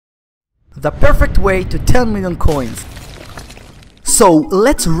the perfect way to 10 million coins. So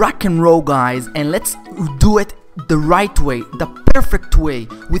let's rock and roll, guys, and let's do it the right way, the perfect way,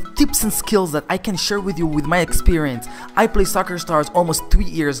 with tips and skills that I can share with you with my experience. I play Soccer Stars almost 3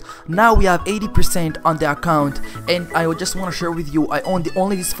 years now. We have 80% on the account, and I just want to share with you, I own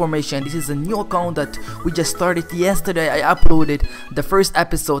only this formation. This is a new account that we just started yesterday. I uploaded the first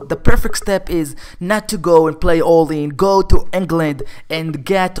episode. The perfect step is not to go and play all in, go to England and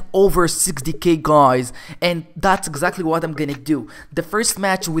get over 60k, guys, and that's exactly what I'm gonna do. The first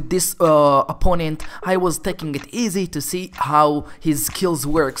match with this opponent, I was taking it easy to see how his skills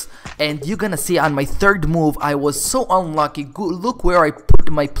works, and you're gonna see on my third move I was so unlucky. Look where I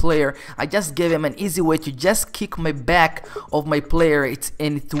put my player. I just gave him an easy way to just kick my back of my player,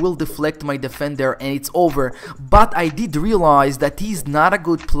 and it will deflect my defender and it's over. But I did realize that he's not a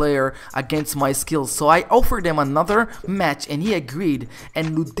good player against my skills, so I offered him another match and he agreed.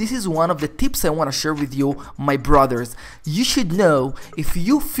 And this is one of the tips I want to share with you, my brothers. You should know, if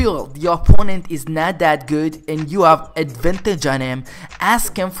you feel the opponent is not that good and you have advantage on him,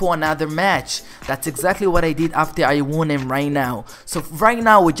 ask him for another match. That's exactly what I did after I won him right now. So right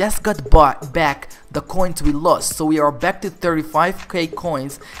now we just got back the coins we lost, so we are back to 35k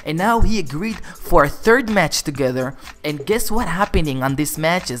coins, and now he agreed for a third match together. And guess what happening on these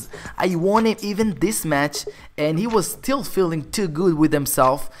matches? I won him even this match, and he was still feeling too good with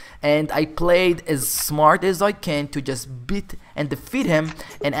himself, and I played as smart as I can to just beat and defeat him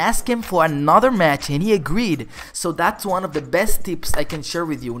and ask him for another match, and he agreed. So that's one of the best tips I can share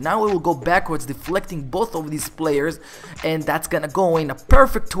with you. Now we will go backwards, deflecting both of these players, and that's gonna go in a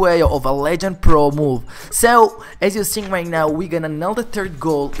perfect way of a legend pro move. So as you're seeing right now, we're gonna nail the third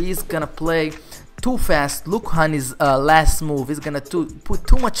goal. He's gonna play too fast. Look on his last move, he's gonna put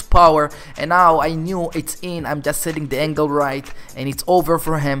too much power, and now I knew it's in. I'm just setting the angle right and it's over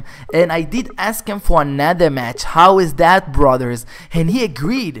for him. And I did ask him for another match. How is that, brothers? And he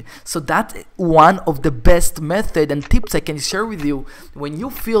agreed. So that's one of the best method and tips I can share with you. When you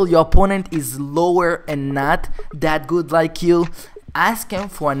feel your opponent is lower and not that good like you, ask him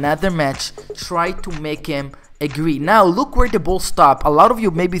for another match. Try to make him agree. Now look where the ball stopped. A lot of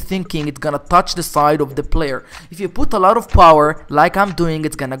you may be thinking it's gonna touch the side of the player. If you put a lot of power like I'm doing,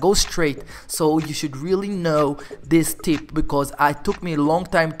 it's gonna go straight. So you should really know this tip, because it took me a long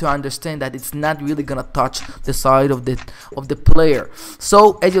time to understand that it's not really gonna touch the side of the player.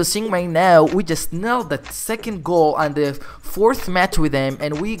 So as you're seeing right now, we just nailed the second goal on the fourth match with him,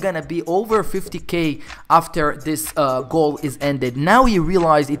 and we're gonna be over 50k after this goal is ended. Now he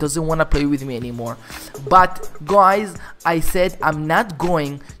realized he doesn't want to play with me anymore. But guys, I said I'm not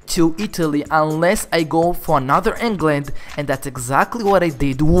going to Italy unless I go for another England, and that's exactly what I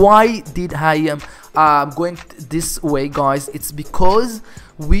did. Why did I am going this way, guys? It's because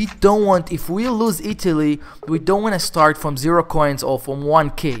we don't want, if we lose Italy, we don't want to start from 0 coins or from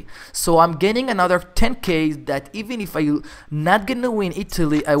 1k. So I'm getting another 10k, that even if I'm not gonna win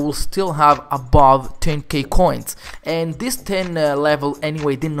Italy, I will still have above 10k coins. And this 10 level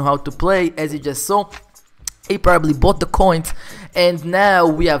anyway didn't know how to play, as you just saw. He probably bought the coins, and now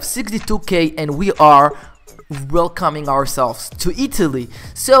we have 62k and we are welcoming ourselves to Italy.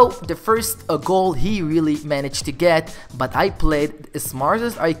 So the first goal he really managed to get, but I played as smart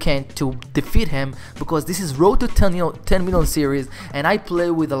as I can to defeat him, because this is road to 10 million series, and I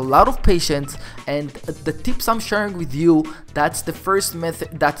play with a lot of patience. And the tips I'm sharing with you, that's the first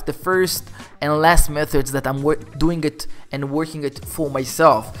method, that's the first and last methods that I'm doing it and working it for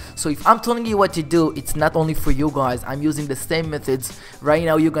myself. So if I'm telling you what to do, it's not only for you guys. I'm using the same methods right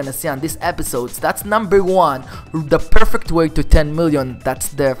now you're gonna see on this episodes. That's number one, the perfect way to 10 million. That's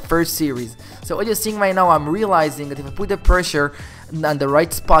the first series. So what you're seeing right now, I'm realizing that if I put the pressure on the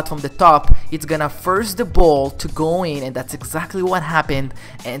right spot from the top, it's gonna force the ball to go in, and that's exactly what happened.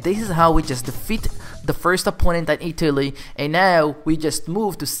 And this is how we just defeat the first opponent in Italy, and now we just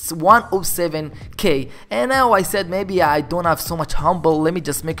moved to 107k. And now I said, maybe I don't have so much humble, let me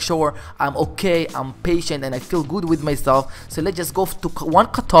just make sure I'm okay, I'm patient, and I feel good with myself. So let's just go to one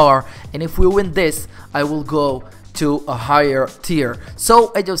Qatar, and if we win this, I will go to a higher tier. So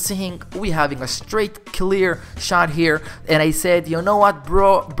as you're seeing, we having a straight clear shot here, and I said, you know what,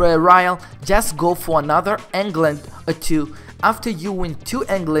 bro Ryle, just go for another England to after you win 2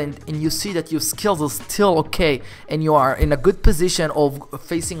 England and you see that your skills are still okay and you are in a good position of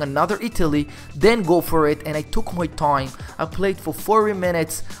facing another Italy, then go for it. And I took my time. I played for 40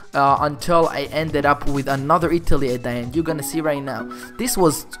 minutes until I ended up with another Italy at the end. You're gonna see right now. This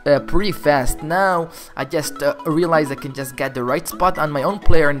was pretty fast. Now I just realized I can just get the right spot on my own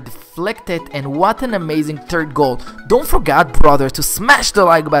player and deflect it, and what an amazing third goal. Don't forget, brother, to smash the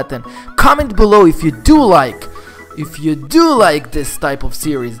like button. Comment below if you do like this type of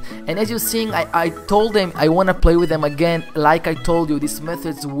series. And as you're seeing, I told them I want to play with them again. Like I told you, this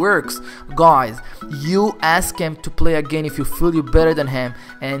method works, guys. You ask him to play again if you feel you're better than him,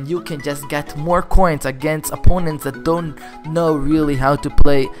 and you can just get more coins against opponents that don't know really how to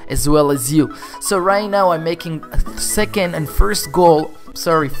play as well as you. So right now I'm making second and first goal,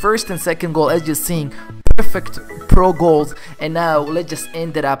 first and second goal, as you're seeing, perfect pro goals. And now let's just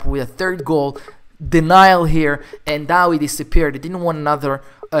end it up with a third goal. Denial here, and now he disappeared. He didn't want another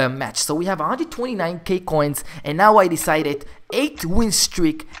match. So we have 129k coins, and now I decided 8 win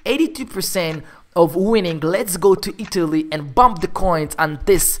streak, 82% of winning. Let's go to Italy and bump the coins on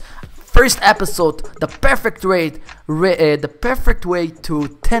this first episode, the perfect way to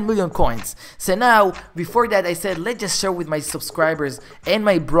 10 million coins. So now, before that, I said let's just share with my subscribers and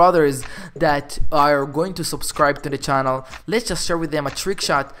my brothers that are going to subscribe to the channel. Let's just share with them a trick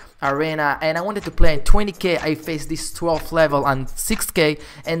shot arena, and I wanted to play in 20k. I faced this 12th level on 6k,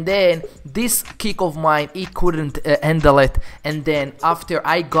 and then this kick of mine, he couldn't handle it, and then after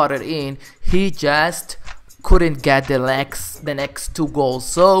I got it in, he just couldn't get the next 2 goals.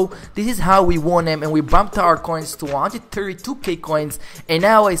 So this is how we won him, and we bumped our coins to 132k coins. And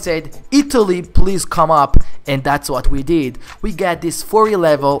now I said, Italy, please come up, and that's what we did. We got this 40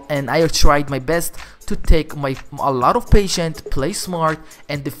 level, and I tried my best to take a lot of patience, play smart,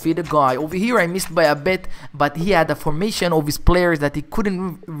 and defeat a guy. Over here I missed by a bit, but he had a formation of his players that he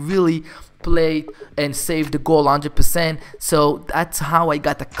couldn't really play and save the goal 100%. So that's how I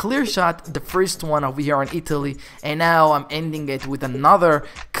got a clear shot, the first one over here in Italy. And now I'm ending it with another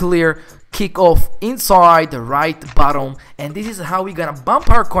clear kick off inside the right bottom. And this is how we're gonna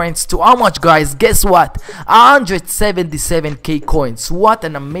bump our coins to how much, guys? Guess what? 177k coins. What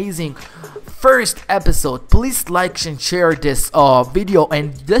an amazing first episode. Please like and share this video,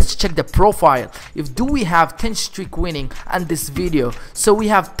 and let's check the profile. Do we have 10 streak winning on this video? So we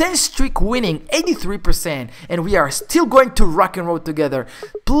have 10 streak winning, 83%, and we are still going to rock and roll together.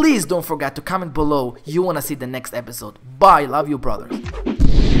 Please don't forget to comment below you want to see the next episode. Bye, love you, brothers.